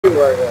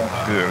right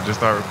now. Good, just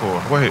start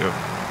recording. Go ahead.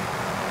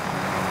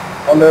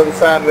 On the other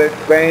side of that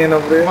van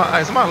over there.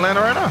 Hey, somebody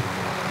landing right now.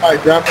 All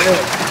right, dropping in.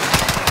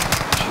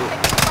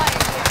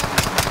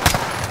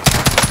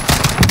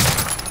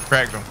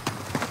 Cracked him.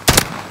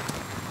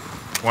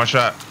 One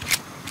shot.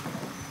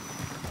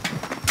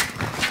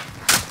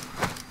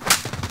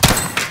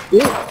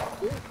 Yeah.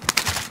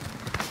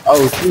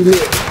 Oh, shoot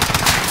it.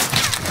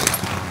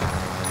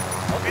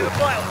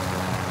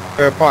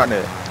 Third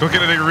partner. Go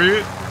get a nigga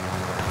red.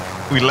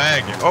 We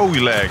lagging. Oh, we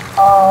lagging.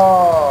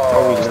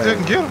 Oh. Just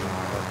didn't get him.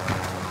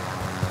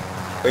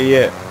 Where you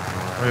at?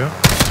 Oh, yeah.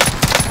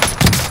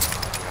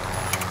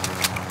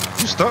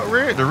 You stuck,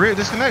 red? The red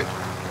disconnect?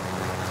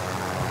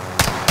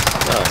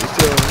 Nah, he's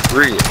still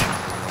red.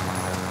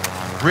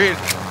 Red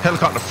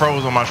helicopter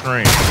froze on my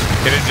screen.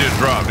 And it just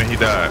dropped and he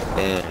died.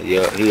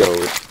 Yeah, he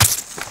over.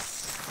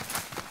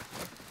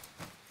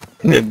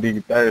 That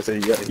nigga Thursday,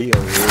 he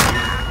over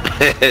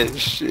here.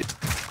 Shit.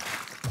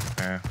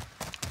 Man.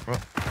 Well,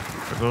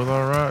 there goes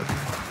our ride.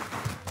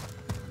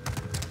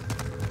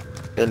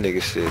 That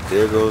nigga said,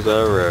 there goes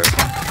our ride.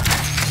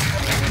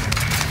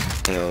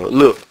 You know,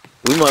 look,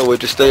 we might wait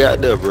to stay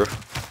out there, bro.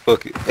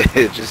 Fuck it.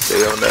 Just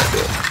stay on out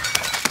there.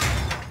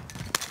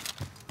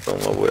 On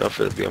my way, I'm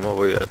finna be on my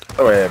way out there.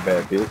 Oh, yeah,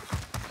 bad bitch.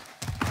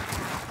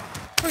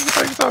 What you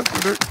think you talking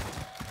to, dude?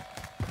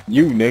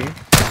 You, nigga.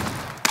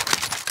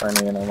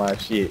 Running in on my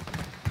shit.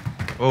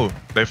 Oh,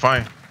 they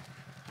fine.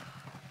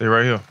 They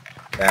right here.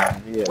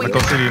 Down here. Let's go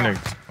see these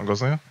niggas. Wanna go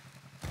see them?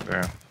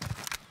 Damn.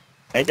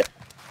 Ain't got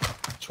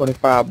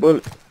 25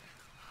 bullets.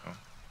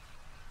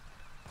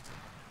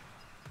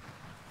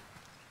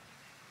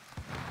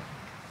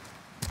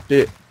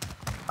 Shit.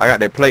 I got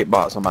that plate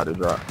box I'm about to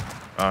drop.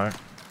 Alright.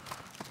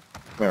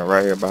 Man,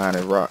 right here behind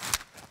this rock.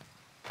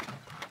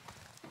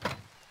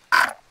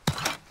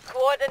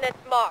 Coordinates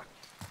marked.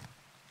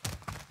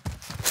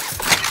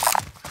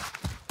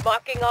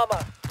 Marking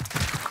armor.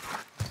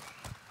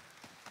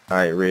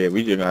 Alright, Red,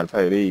 we just gotta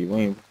pay these. We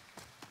ain't...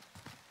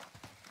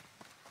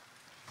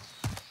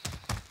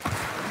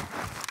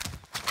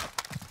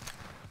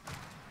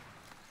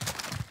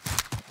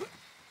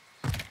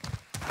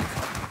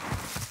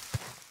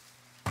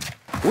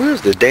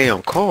 Where's the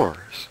damn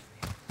cars?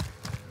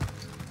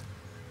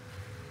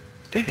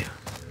 Damn.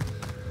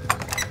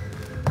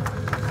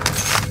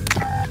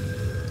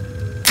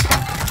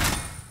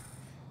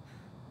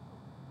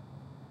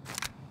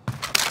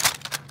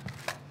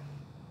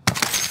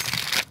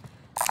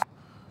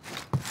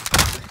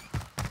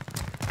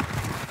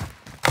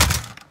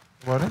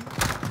 What?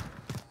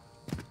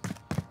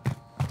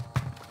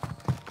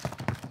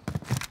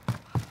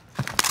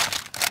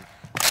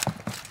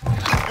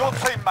 Your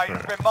teammate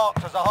has been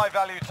marked as a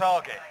high-value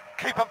target.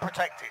 Keep them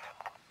protected.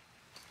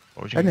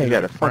 Oh, That nigga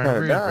got the fuck out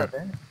of dodge,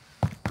 man.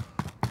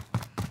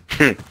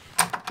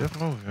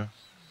 Definitely over here.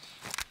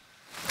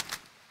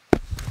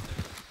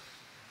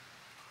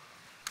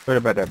 What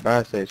about that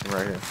buy station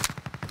right here?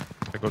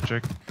 Hey, go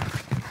check.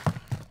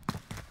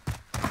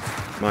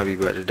 Might be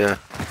about to die.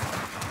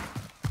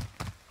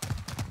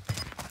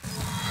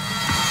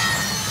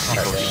 I'm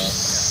so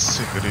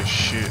sick of this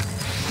shit.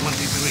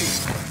 23.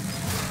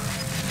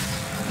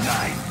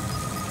 9.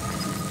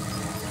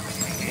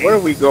 Where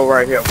do we go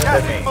right here? What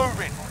that Gas is mean?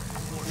 moving.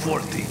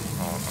 40.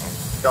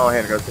 Go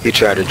ahead and go to He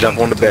tried to jump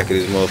on the back of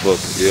this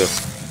motherfucker, yeah.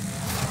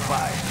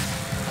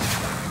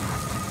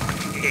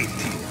 5. 18.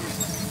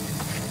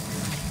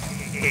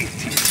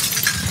 18.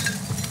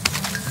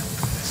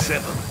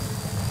 7.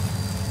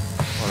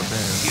 What a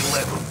band.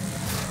 11.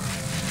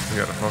 We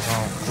got the fuck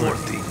on.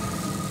 14.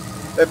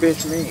 that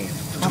bitch mean?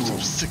 I'm so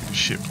sick of this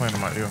shit playing in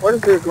my ear. What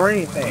is this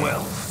green thing?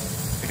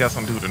 12. It got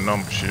something to do with the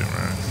number shit,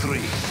 man. 3.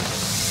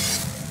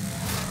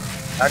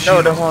 I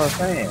know that's what I'm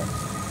saying.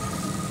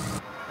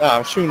 Nah,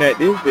 I'm shooting at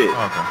this bitch.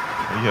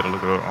 Okay. You had to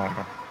look it up. I don't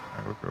know. I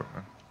look it up,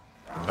 man.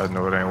 I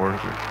know it ain't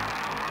worth it.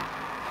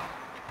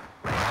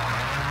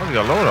 Oh, you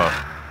got load up.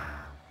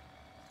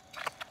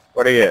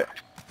 Where they at?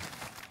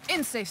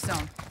 In safe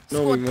zone.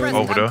 No, Squad we present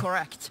over there. and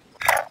correct.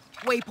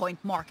 Waypoint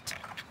marked.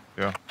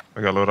 Yeah.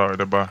 I got load out right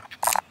there by.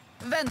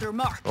 Vendor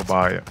marked. Go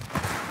buy it.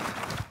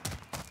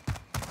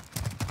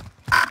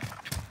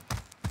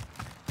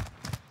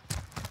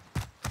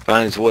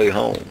 Find his way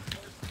home.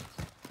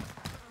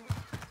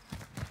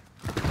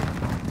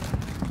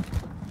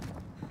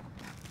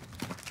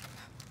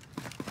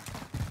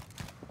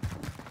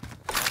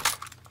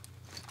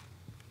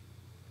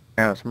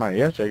 Damn,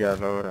 somebody else they got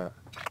load up.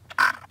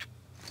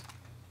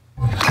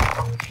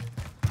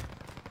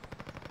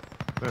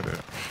 That it.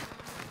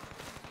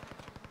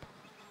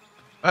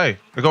 Hey,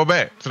 they go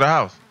back to the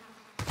house.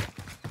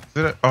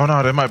 See that? Oh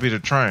no, that might be the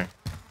train.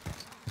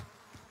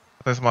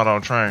 I think somebody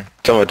on the train.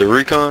 Talking about the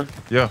recon?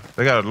 Yeah,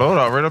 they got a load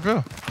out right up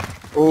here.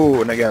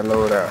 Ooh, and they got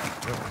load out.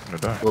 Yeah, it's in the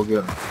dark. Go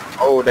get them.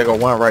 Oh, they got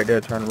one right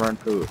there trying to run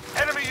through it.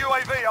 Enemy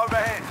UAV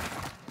overhead.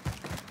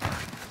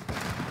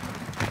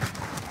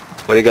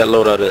 Where they got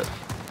load out at?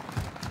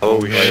 Oh,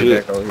 we Right had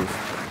shit. back over here.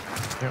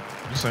 Yep,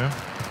 you see him?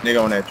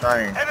 Nigga on that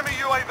train. Enemy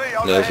UAV There's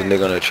a overhead.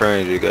 nigga on the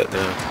train you got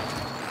down.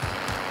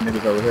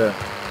 Niggas over here.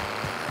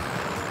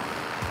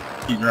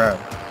 keep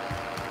driving.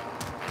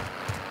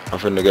 I'm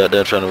finna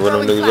goddamn trying to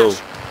run them Throwing niggas over.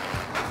 flash.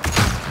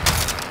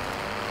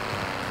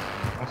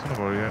 What's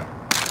nobody yet?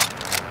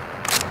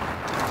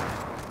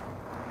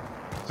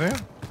 See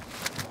him?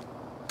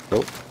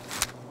 Nope.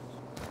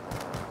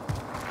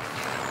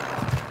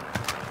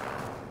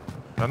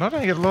 I know they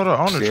ain't get loaded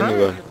on the See train.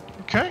 anybody.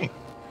 You can't.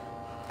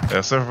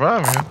 They're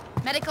surviving here.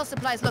 Medical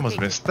supplies They must have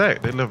been located.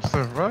 stacked. They left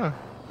survive.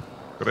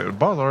 Cause the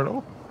ball's already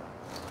open.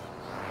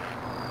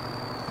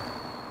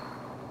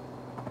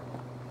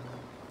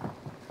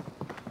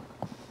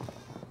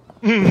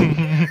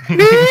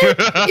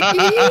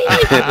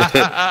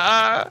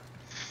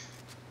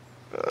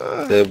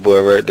 That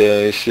boy right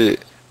there ain't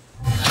shit.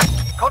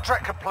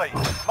 Contract complete.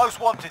 Most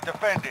wanted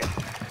defended.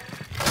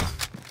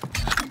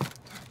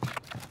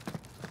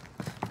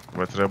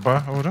 Right to that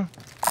bar over there.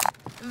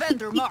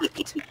 Vendor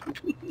marked.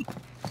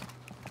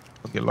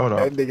 Get loaded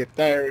That up. nigga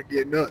tired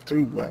getting up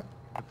too, man.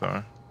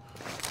 Sorry.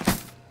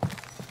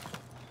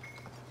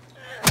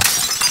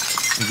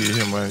 You get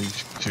him, man. You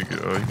should get,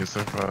 you can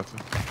survive too.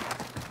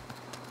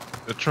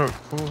 The truck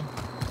full.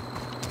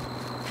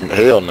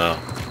 Hell no.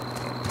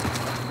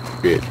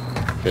 Bitch.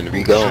 Finna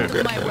be gone,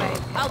 Shit. My way.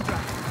 goddamn. I'll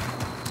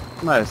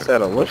drive. Might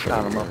set up what's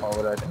kind of up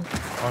over there.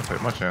 I'll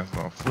take my chances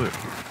on flip.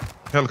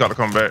 Helicopter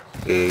come back.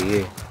 Yeah,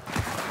 yeah.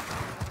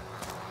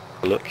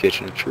 Look,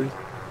 catching the tree.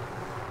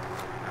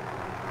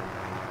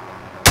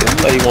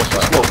 This lady wants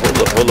some smoke.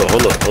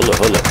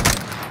 Hold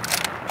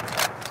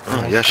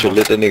up. Y'all should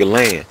let that nigga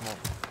land.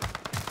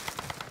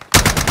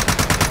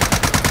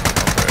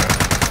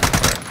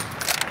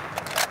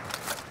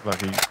 Like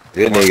he,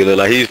 That nigga look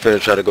like he's finna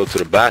try to go to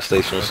the buy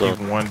station or like something.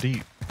 even one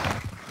deep.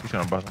 He's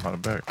trying to buy some out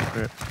of the back.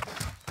 Yeah.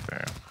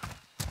 Damn.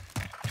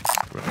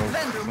 But no,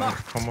 Vendor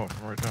marked. come up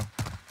right now.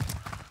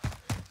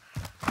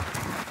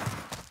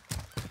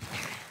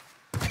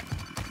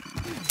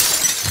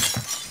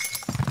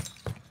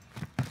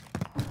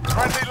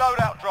 Friendly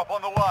loadout drop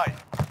on the way.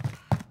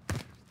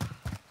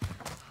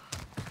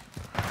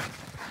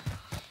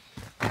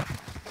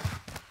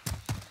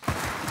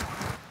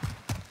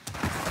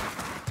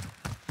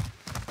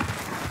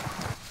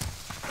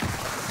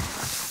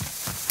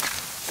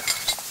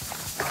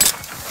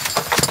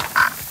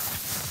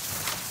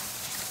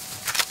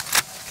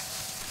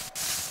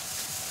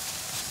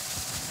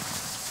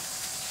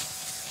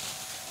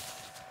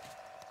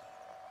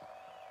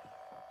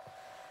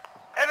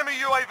 Enemy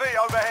UAV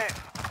overhead.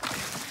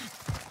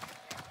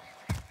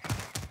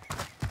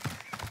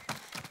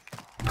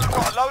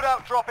 Got a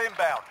loadout drop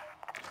inbound.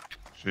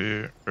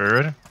 Shit. You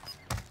ready?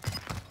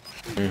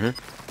 Mm-hmm.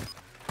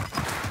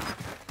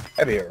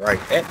 That is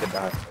right at the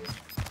buy station.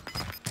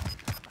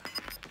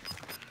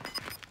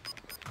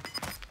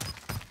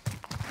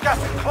 Gas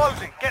is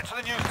closing. Get to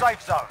the new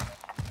safe zone.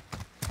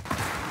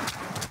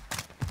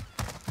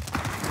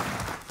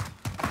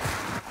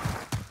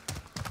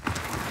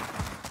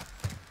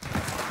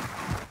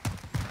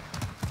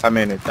 How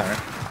many times?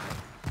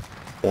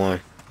 One.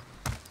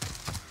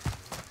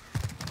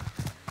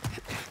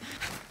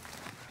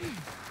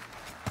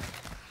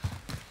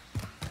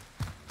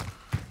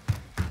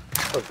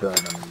 What's going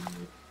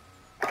on?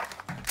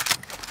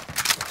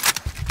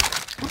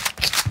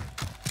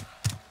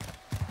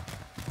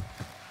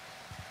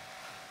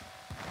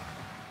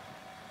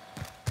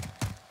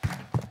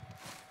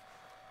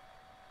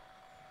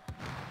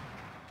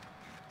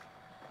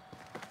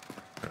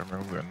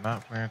 Remember, we're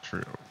not playing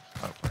trios.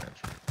 Not playing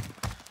trios.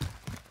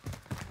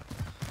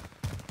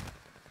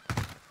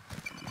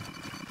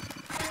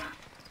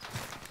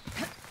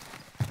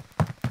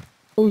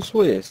 Who's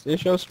Swiss?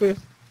 This your Swiss?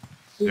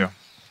 Yeah.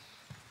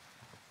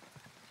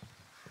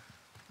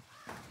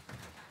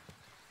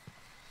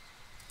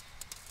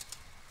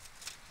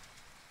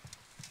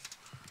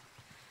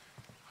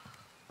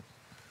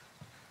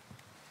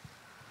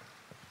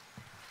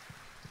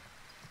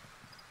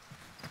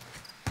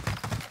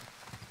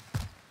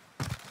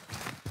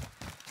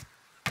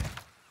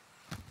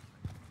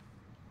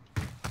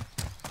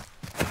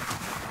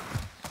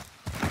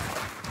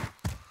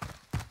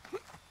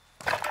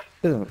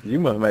 You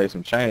must have made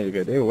some change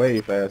because they're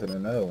way faster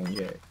than the other one.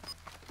 Yeah.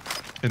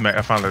 It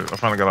I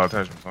finally got all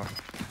attachments, huh?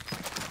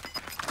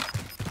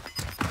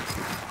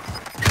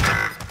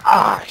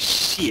 Ah,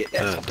 shit.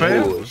 That's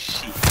Fail.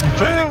 bullshit.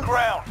 Losing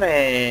ground.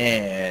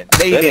 Man, That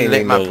they didn't ain't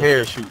let my no-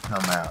 parachute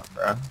come out,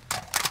 bro.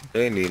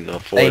 They ain't need no They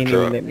Ford ain't even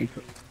truck. let me.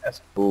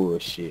 That's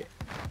bullshit.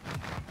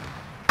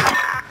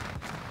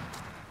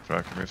 Try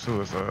to commit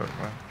suicide,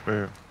 man.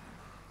 Fail.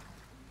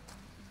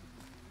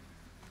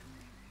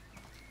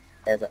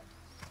 As a-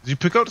 Did you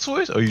pick up the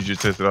switch, or you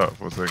just test it out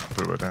for a second,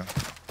 put it right down?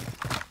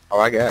 Oh,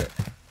 I got it.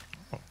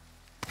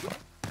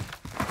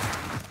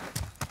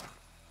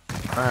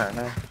 Alright,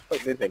 man. Fuck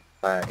this thing.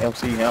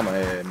 MC Hammer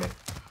had me.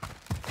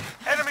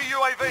 Enemy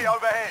UAV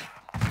overhead.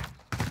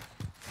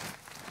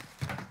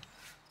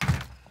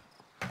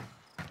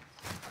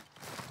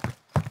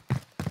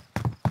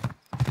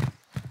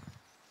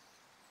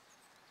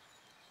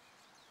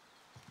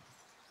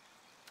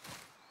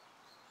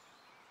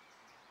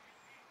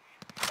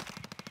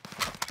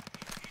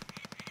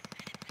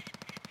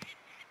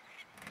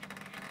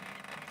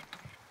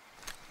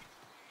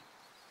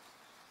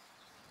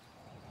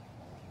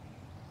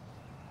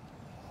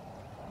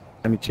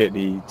 Let me check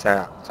the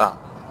top.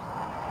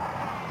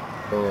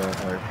 Oh,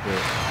 right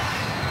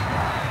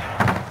there.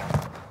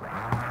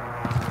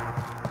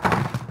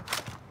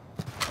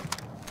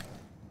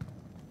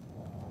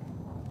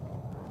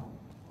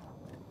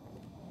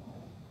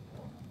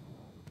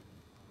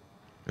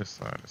 This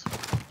side is.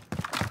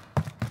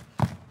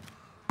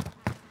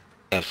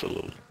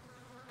 Absolutely.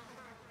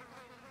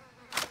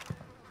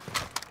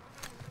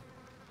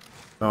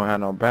 Don't have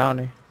no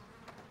bounty.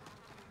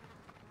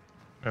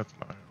 That's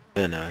not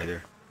him. Man out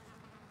here.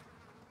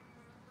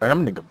 Man,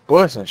 them nigga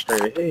busting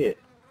straight ahead.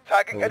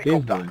 Tagging Oh, this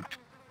helicopter. one.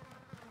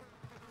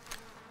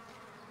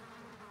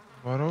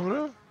 What over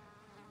there?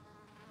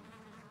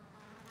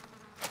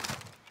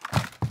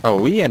 Oh,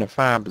 we in a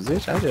fine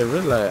position. I just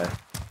realized.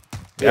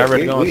 Yeah, Y'all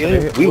ready to go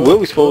into the we where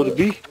we supposed to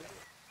be?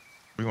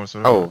 We gonna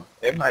serve. Oh,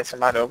 it might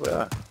somebody over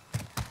there.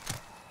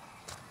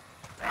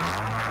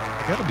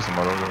 There gotta be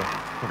somebody over there.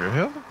 Okay,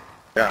 hell.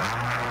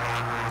 Yeah.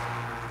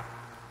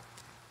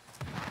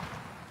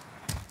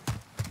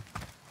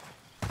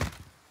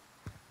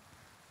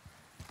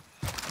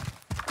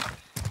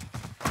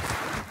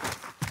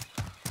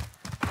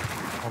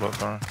 Hold up,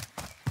 Brian.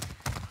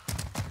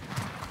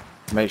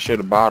 Make sure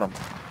the bottom.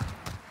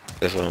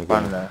 That's what I'm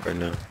Find going that. right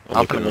now. I'm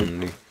I'll looking put it-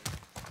 underneath.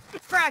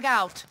 Frag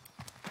out.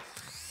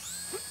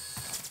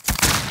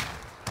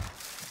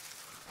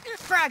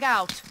 Frag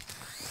out.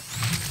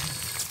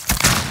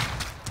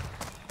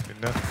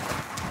 Getting that.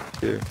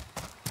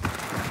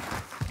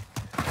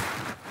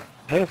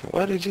 Yeah.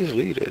 Why did you just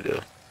leave that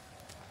though?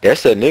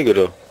 That's that nigga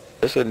though.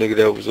 That's that nigga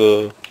that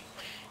was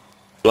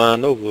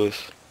flying over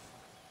us.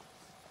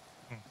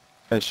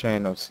 That shit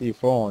ain't no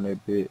C4 on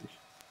that bitch.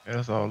 Yeah,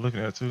 that's all I'm looking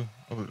at too.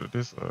 Oh, look at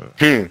this.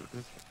 Hmm.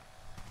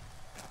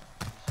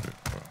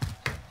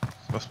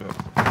 Suspect.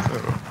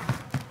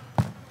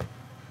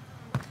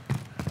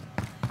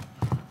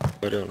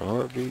 Right on the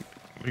heartbeat.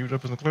 Leave it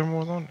up in the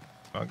Claymores on it.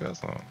 I got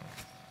some.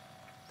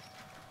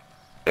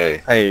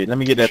 Hey, Hey, let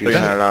me get that Shoot.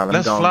 $300.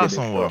 Let's fly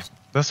somewhere.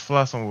 Let's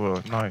fly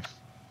somewhere. Nice.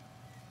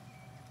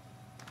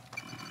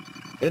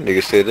 that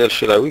nigga said that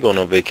shit like we going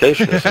on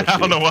vacation or some I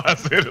don't shit. know why I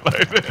said it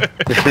like that.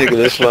 Nigga,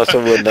 let's fly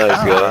somewhere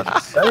nice,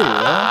 guys. Say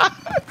man.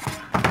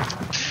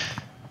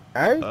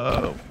 Hey,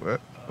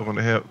 What? I want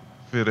to help.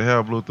 Feel the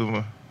hair blow through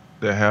my.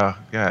 The hair.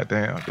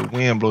 Goddamn. The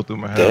wind blow through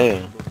my hair.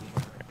 Damn.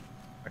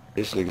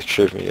 This nigga's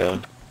tripping, y'all.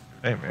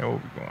 Hey man, where we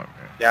going, man?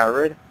 y'all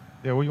ready?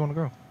 Yeah, where you want to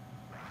go?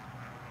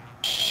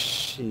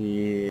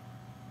 Shit.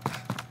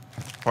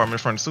 Apartment in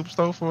front of the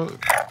superstore for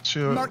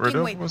chill Marking right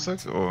there for a waypoint.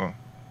 second, or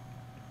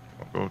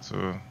go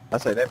to? I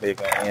say that bitch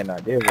gonna end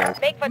out there, bro.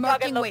 Make for target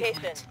Marking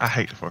location. waypoint. I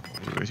hate the fucking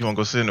woods. You want to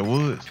go sit in the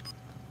woods?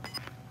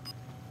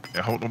 And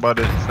hope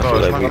nobody feel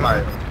starts like knocking we-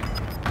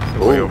 out.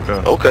 Way Ooh, up there.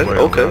 okay, Way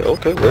over there.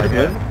 okay. Wait a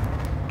minute.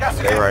 Gas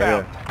is Yeah, right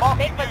inbound. Marking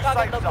Make for new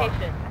target safe zone.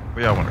 location.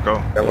 Where y'all want to go?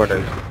 That's what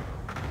they.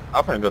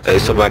 I'm finna go to Hey, the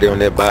somebody on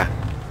that buy.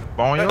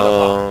 Boneyard?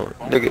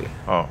 Nigga,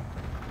 Oh,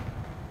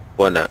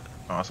 why not?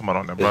 somebody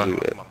on that Let's bus.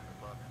 do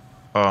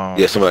that. Um,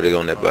 Yeah, somebody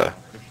on that buy.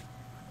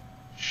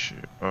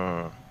 Shit.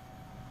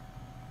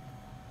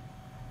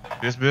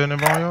 This building in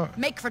Boneyard?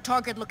 Make for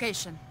target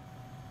location.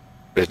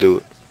 Let's do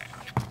it.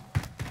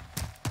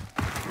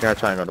 You gotta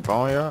try and go to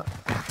Boneyard?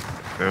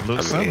 That I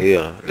looks mean, simple.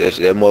 yeah,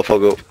 that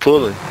motherfucker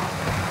pulling.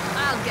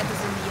 I'll get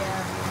us in the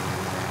air.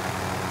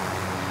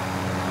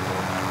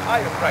 I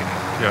am ready.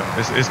 Yeah,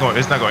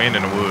 it's not gonna end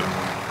in the woods.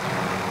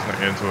 It's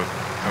gonna end to it.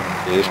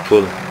 Yeah, it's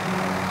pulling.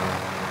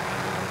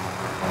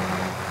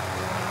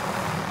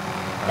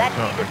 That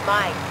heat is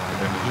mine.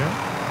 In the gym?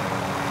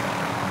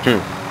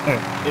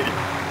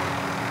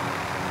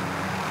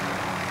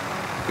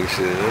 He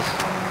says,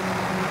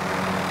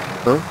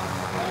 huh?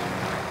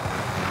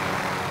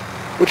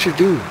 What you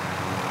do?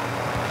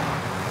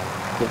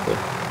 Okay.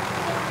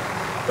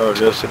 Oh,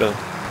 Just sit down.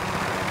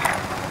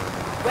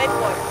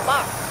 Waypoint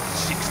marked.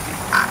 60.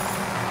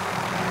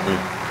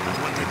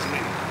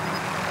 23.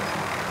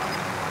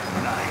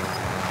 9.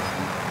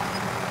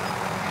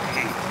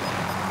 8.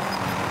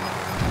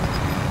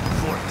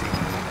 40.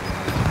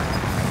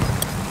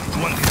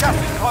 20. Gas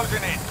is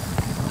closing in.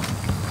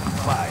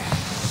 5.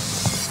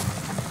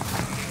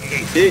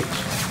 8. bitch.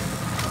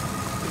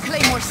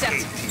 Claymore set.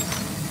 18.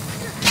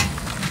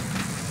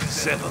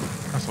 7.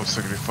 I'm so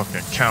sick of this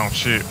fucking count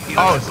shit.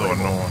 Oh, it's so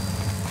annoying.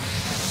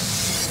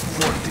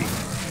 40.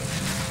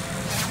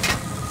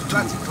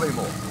 Planting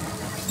Claymore.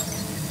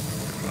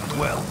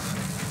 12.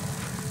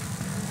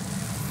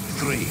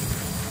 3.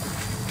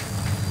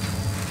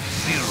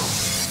 0.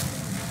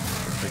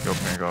 Take your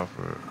ping off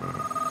for it.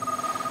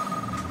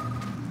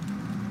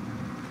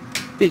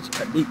 Bitch,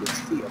 I need to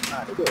see a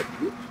lot of that,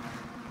 bitch.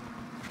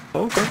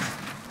 Okay.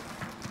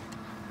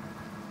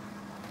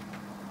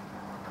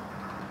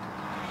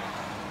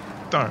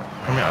 Darn.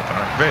 I mean, I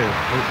darn. Babe,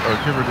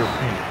 give her the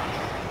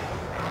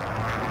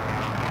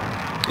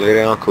ping. Lay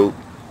down, Coop.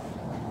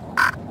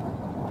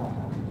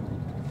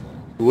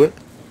 What?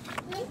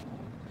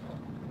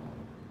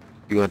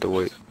 You got to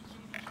wait.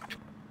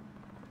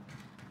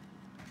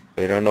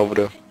 Lay down over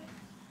there.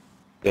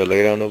 Yeah,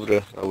 lay down over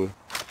there. I will.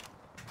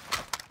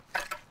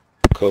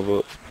 Cover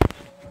up.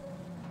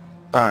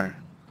 Fine.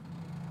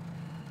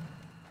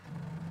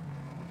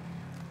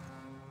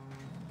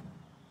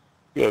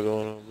 You got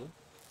going on, bro?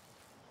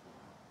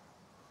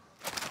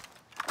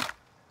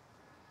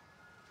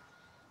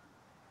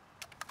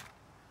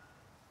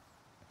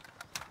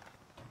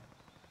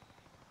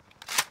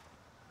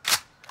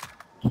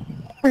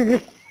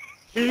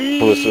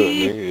 What's up,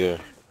 nigga? Yeah.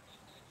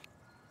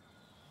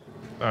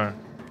 Darn.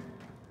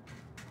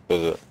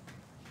 What's up?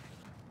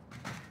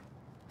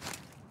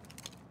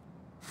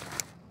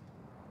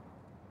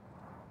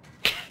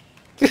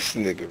 This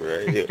nigga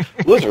right here.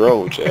 What's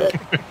wrong with y'all?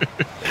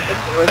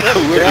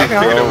 What is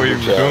I know wrong what you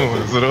with were y'all?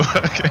 doing, so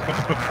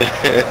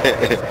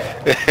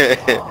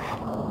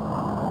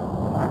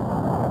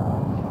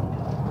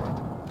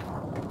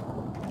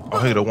oh,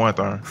 he the one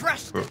thing.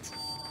 Crushed it.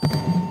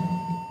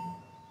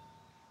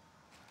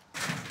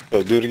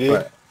 Oh, do it again?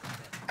 What?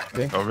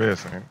 Oh, man,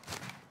 son.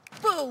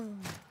 Boom.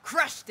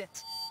 Crushed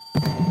it.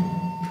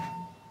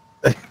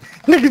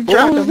 Nigga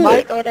dropped the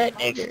mic. on that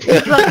nigga. He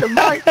dropped the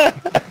mic.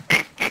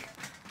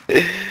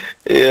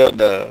 Hell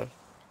nah.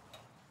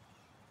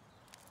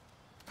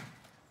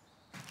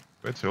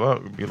 But chill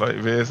out. Be like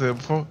Vez said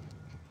before.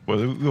 But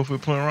if we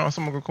playing around,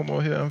 someone gonna come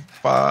over here and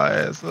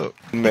fire ass up.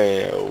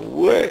 Man,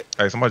 what?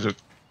 Hey, somebody just.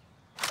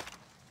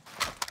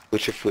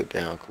 Put your foot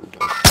down, cool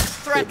dog.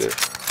 Threat.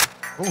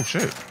 Oh,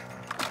 shit.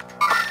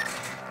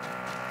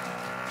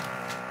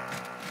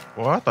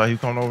 Well, I thought he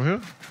was coming over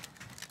here.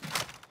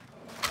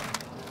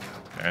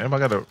 Damn, I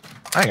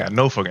ain't got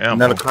no fucking ammo.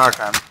 Another car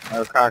coming.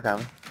 Another car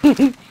coming.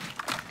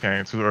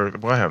 Came too early.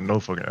 Boy, I have no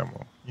fucking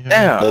ammo. You hear me?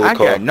 Damn, Another I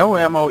car. got no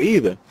ammo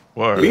either.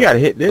 Word. We gotta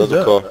hit this Another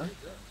up. car. bro.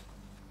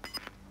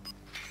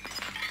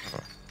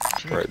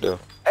 Shit. Right there.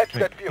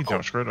 He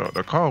jumped straight up.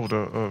 The car was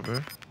up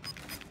there.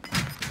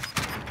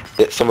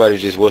 Yeah, somebody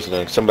just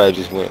wasn't. Somebody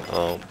just went.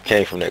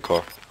 Came from that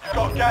car.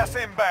 Got gas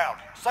inbound.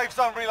 Safe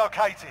zone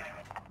relocated.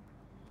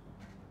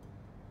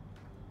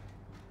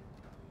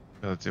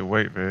 Just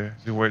wait, man.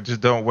 Just wait.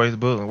 Just don't waste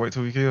bullets. Wait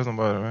till we kill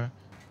somebody, man.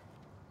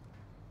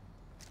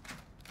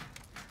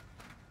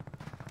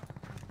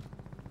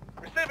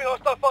 Receiving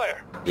hostile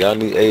fire. Y'all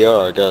need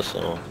AR. I got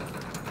some.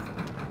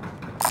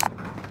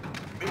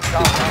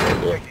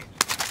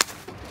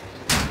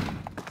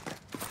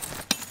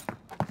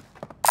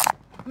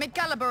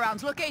 Mid-caliber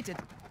rounds located.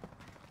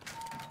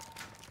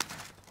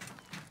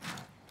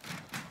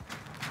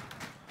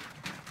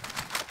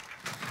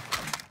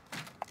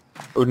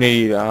 Who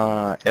need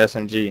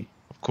SMG?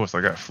 Of course,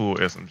 I got full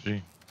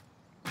SMG.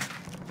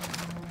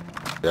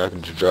 Yeah, I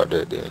can just drop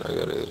that then. I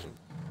got it.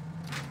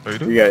 Oh, you You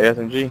do? got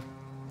SMG?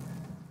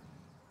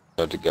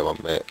 I just got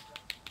my mat.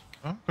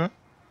 Okay.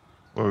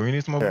 Well, we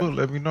need some more Yeah. bullets.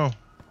 Let me know.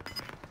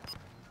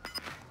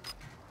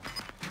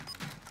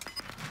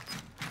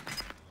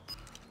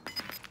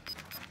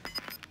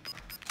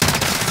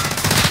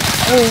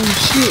 Oh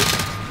shit!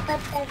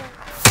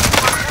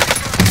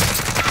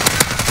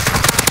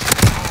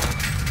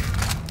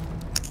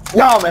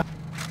 Y'all man.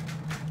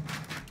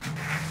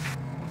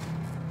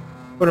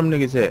 Where them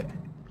niggas at?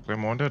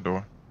 Claim on that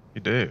door. He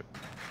dead.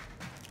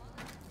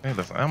 Hey,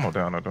 there's some ammo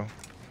down there, though.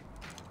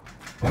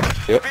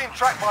 Being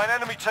tracked by an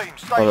enemy team.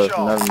 Stay Oh, that's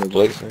sharp. another nigga.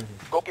 Blake,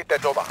 Go get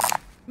that over.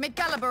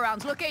 Mid-caliber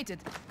rounds located.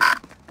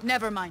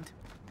 Never mind.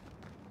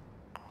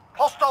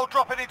 Hostile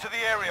dropping into the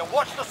area.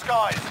 Watch the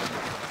skies.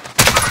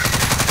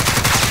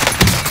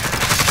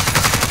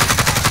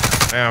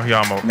 Damn, he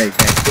almost. Nigga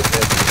can't get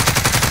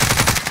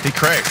that. He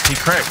cracked. He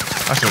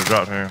cracked. I should have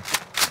dropped him.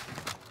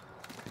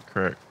 He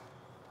cracked.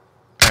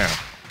 Damn.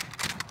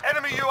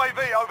 Enemy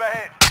UAV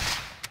overhead.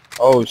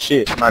 Oh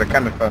shit! Somebody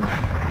coming for me.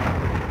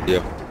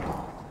 yeah.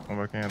 Come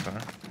back in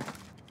there.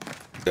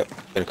 Yep.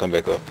 Gonna come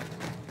back up.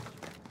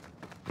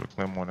 Put a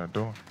claim on that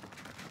door.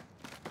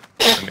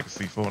 That nigga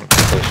C4 in the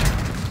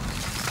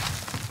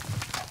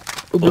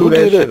Who Who blew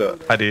that did shit it? up?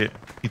 I did.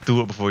 He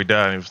threw it before he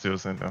died and he was still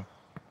sitting there.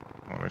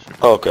 Oh, that shit.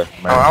 Oh, okay.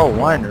 Oh, I was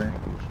wondering.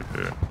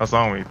 Yeah. I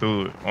saw him when he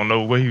threw it. I don't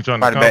know where he was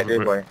trying to Somebody back come this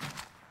from. way.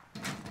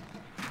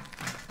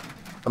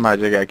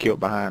 Somebody just got killed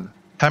behind him.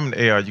 How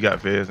many AR you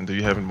got, Vez, and do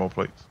you have any more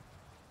plates?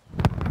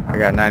 I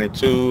got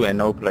 92 and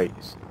no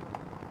plates.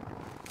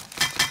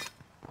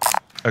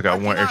 I got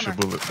one Marking extra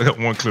armor. bullet. I got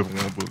one clip and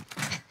one bullet.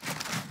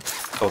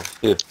 Oh,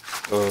 yeah.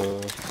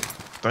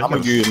 Thank I'm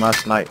gonna you. use my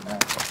snipe now.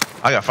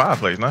 I got 5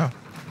 plates now.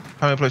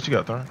 How many plates you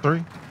got, Thurn?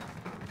 3?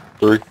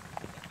 3.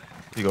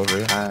 You go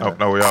there. Uh, Oh,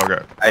 no, we all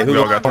got. Hey, we who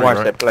all got 3, watch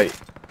right? that plate?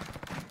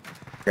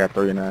 Got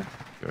 3 now.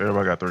 Yeah,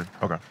 everybody got 3.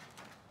 Okay.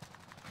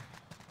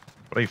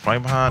 But they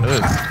fighting behind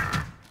us.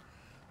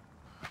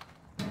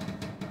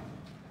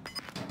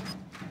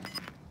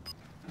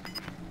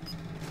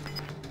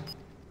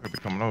 They'll be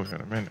coming over here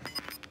in a minute.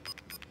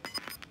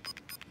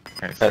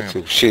 Can't see That's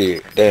them. too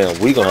shit. Damn,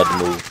 we gonna have to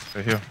move.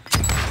 They're here.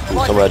 Ooh,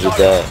 somebody just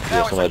died. Yeah,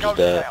 Now it's a somebody just ghost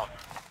died. town.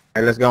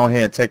 Hey, let's go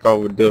ahead and take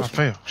over I this.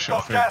 failed. Shit, I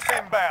Got failed. gas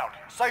inbound.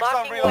 Safe zone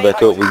Marking Come relocated.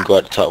 back up. We can go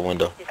out the top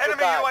window.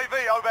 Enemy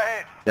UAV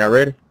overhead. Y'all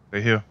ready?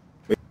 They here.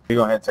 We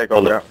go ahead and take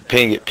Hold over up. that.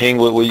 Ping it. Ping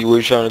where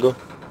you trying to go?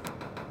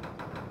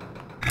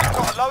 Got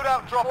a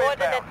loadout drop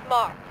Coordinates inbound.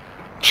 marked.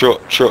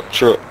 Truck.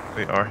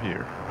 They are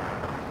here.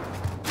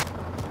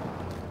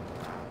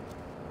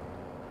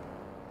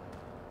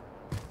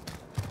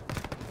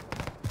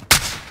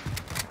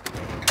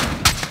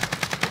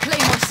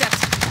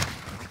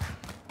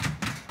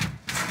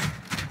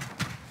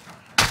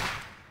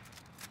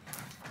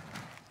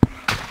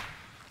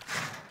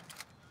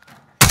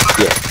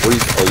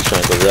 he's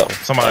trying to go to that one.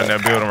 Somebody in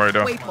that building right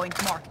there.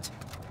 Waypoint marked.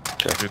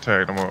 You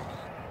tagged them up.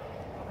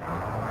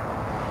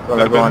 So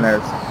let's go on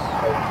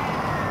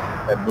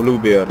that blue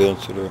building.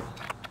 Building to the.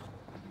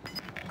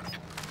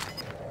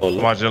 Oh, look.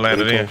 Somebody just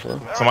landed Where he in. come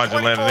from? Somebody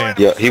just landed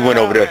in. Yeah, he went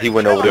over there. He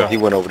went over there. He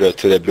went over there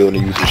to that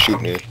building he was just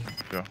shooting in.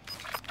 Yeah.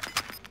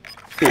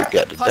 He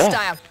got to die.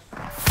 Hostile.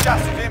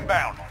 Gas is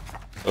inbound.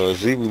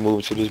 Z, we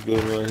moving to this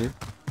building right here.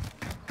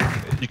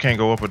 You can't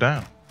go up or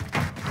down.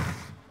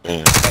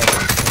 Damn.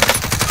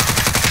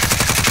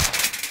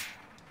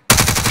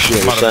 Shit,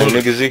 I'm the out same of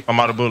nigga bullets. Z? I'm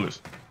out of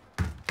bullets.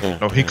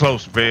 No, he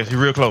close, Vez. He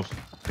real close.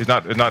 He's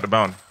not the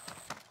bounty.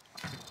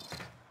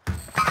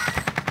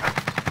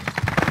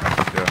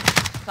 Yeah.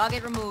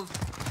 Target removed.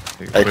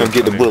 Hey, come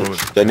get the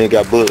bullets. That nigga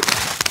got bullets.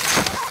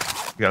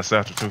 He got a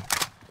satchel too.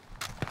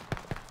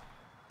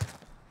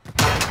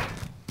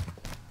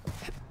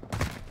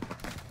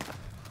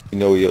 You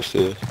know he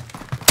upstairs.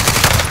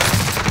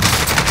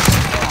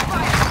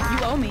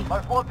 You owe me.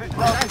 I've wanted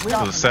target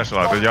There's a satchel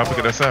out there. Y'all pick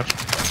up that satchel.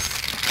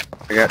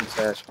 I got the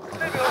sash.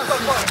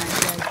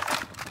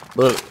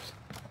 Bullets.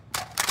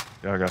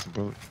 Yeah, I got some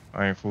bullets.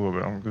 I ain't full,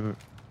 but I'm good.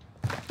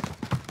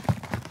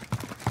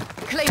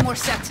 Claymore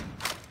set.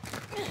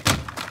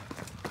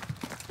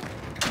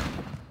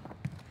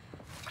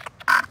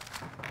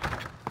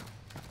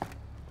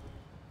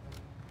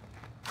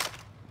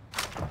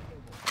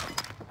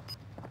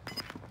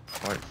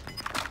 Like,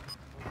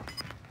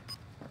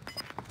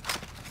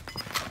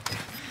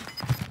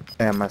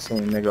 Damn, I seen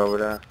a nigga over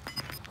there.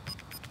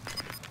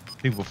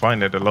 people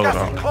find that the loadout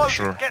Gas is for closing.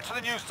 sure. Get to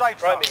the new safe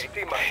zone.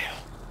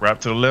 Wrap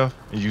to the left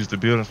and use the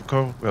building for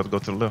cover. We have to go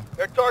to the left,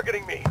 They're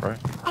targeting me. right?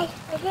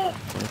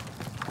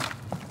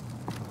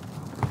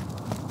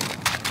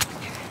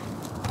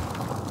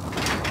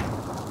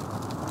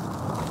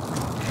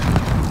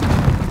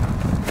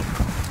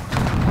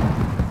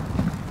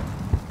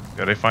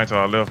 Yeah, they find to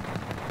our left.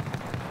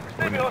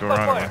 So we need to go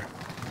around there.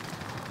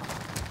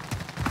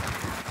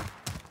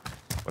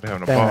 But they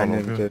having a ball Damn,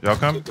 over that here. nigga Y'all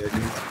coming?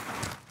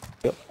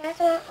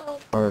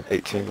 Or,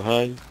 18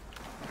 behind you.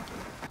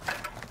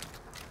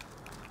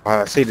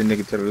 I see the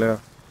nigga to the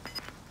left.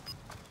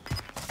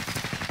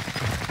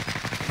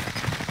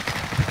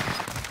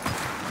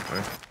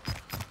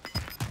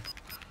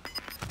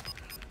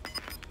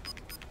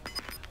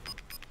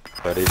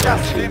 But they Gas don't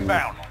is see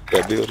inbound.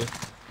 that building.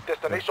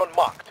 Destination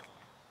marked.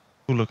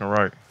 Who looking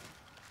right?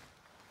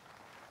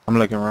 I'm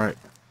looking right.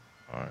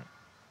 All right.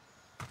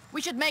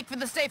 We should make for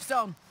the safe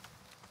zone.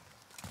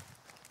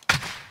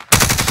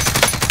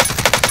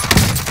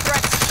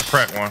 Threats.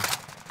 Crack one.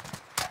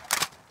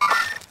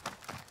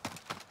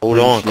 Hold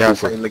on, Y'all Cooper.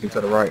 stay looking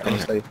to the right. I'm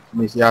stay.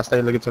 Y'all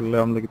stay looking to the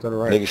left. I'm looking to the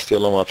right. Nigga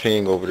still on my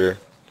ping over there.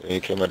 They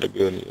ain't came out the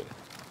building yet.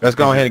 Let's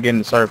go ahead and get in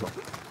the circle.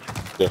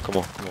 Yeah, come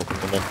on now.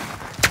 Taking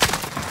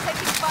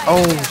fire.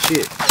 Oh here.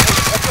 shit.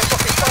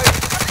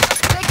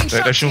 Taking They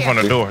shots shoot from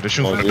the here. door. They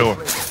shoot from the door.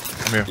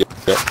 Come here.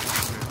 Yeah.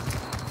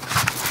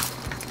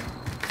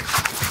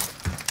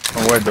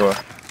 On what door?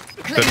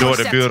 The Claymore door,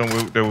 the set. building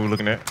that we were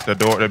looking at. The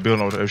door, that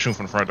building over there. They shoot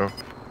from the front door.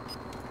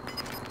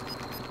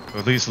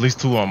 At least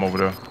two of them over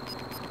there.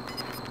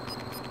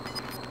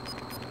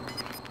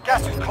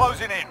 Gas is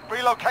closing in.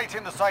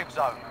 Relocating the safe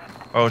zone.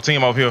 Oh,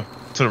 team over here.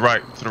 To the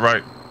right. To the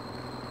right.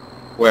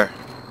 Where?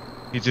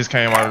 He just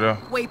came out of there.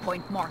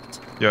 Waypoint marked.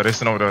 Yeah, they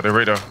sitting over there. They're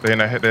right there. They in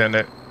that. They in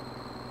that.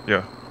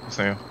 Yeah, you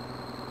see him.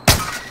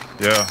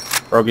 Yeah,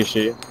 Broke his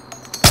shit.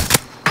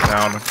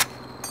 down him.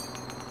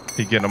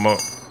 He getting them up.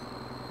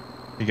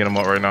 He getting them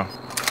up right now.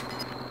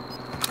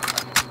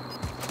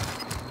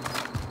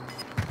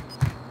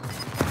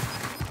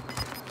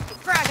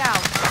 Frag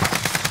out.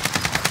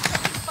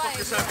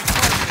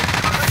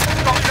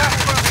 Got gas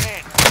moving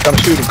in. Come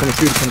shoot him. Come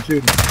shoot him. Come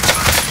shoot him.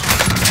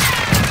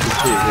 Good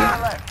shit, To man.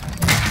 the left.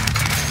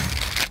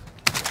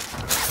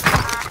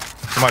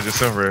 Somebody just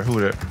separated. Who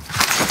that?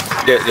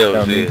 That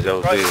was me. it. That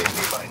was Right, it.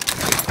 teammate.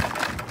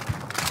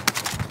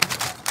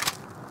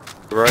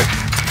 Right?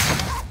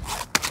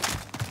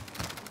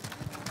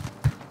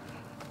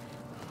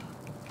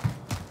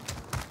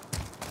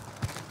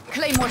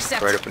 Claymore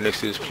set. Right up next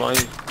to this plane.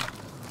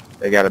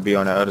 They gotta be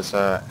on the other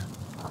side.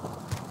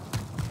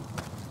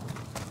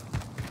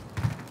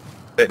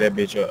 Set that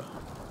bitch up.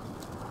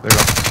 There you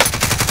go.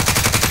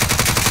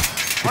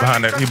 He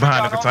behind that. He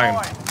behind the container.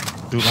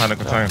 Online. Dude behind the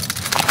container.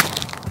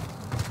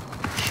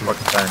 Fuck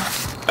the thing.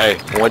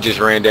 Hey, one just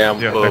ran down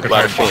Yeah, by that the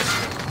container.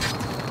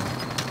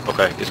 fence.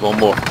 Okay, it's one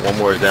more. One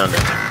more is down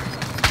there.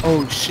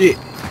 Oh shit.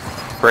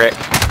 Crack.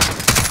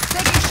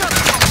 Taking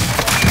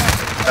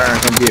shots. Turn,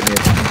 come get me.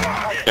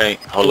 Okay,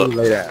 hold Ooh, up.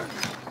 lay down.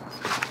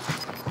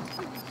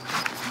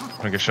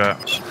 Gonna get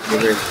shot. Get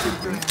ready.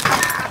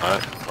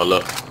 Alright, hold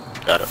up.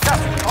 Got it. Gas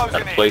is Got closing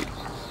a in. plate.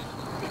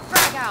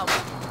 Frag out.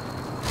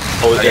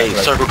 Oh, I hey, got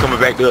it. circle coming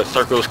back to us.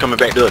 Circle is coming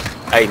back to us.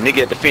 Hey, nigga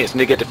at the fence.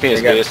 Nigga at the fence.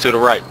 They got- Guys, to the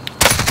right.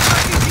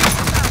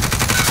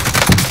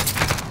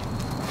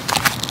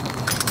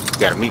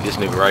 Gotta meet this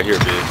nigga right here,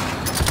 bitch.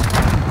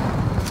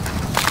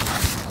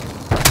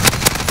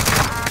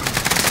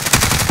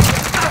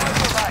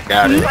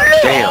 Got it.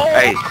 Damn.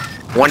 Hey,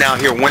 One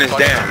out here, one is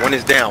down, one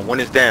is down, one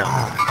is down.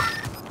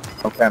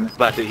 Okay.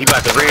 He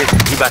about to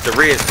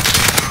res.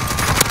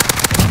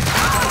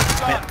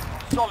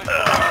 Solid.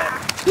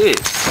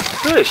 Shit.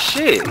 Good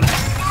shit.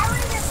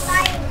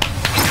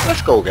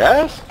 Let's go,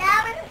 guys.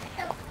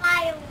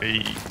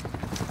 Hey.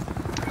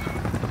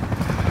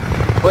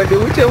 But did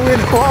we just win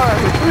the car?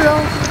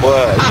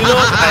 What? You know,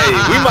 hey,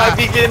 we might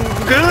be getting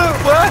good,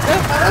 boy.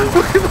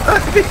 We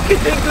might be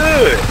getting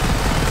good.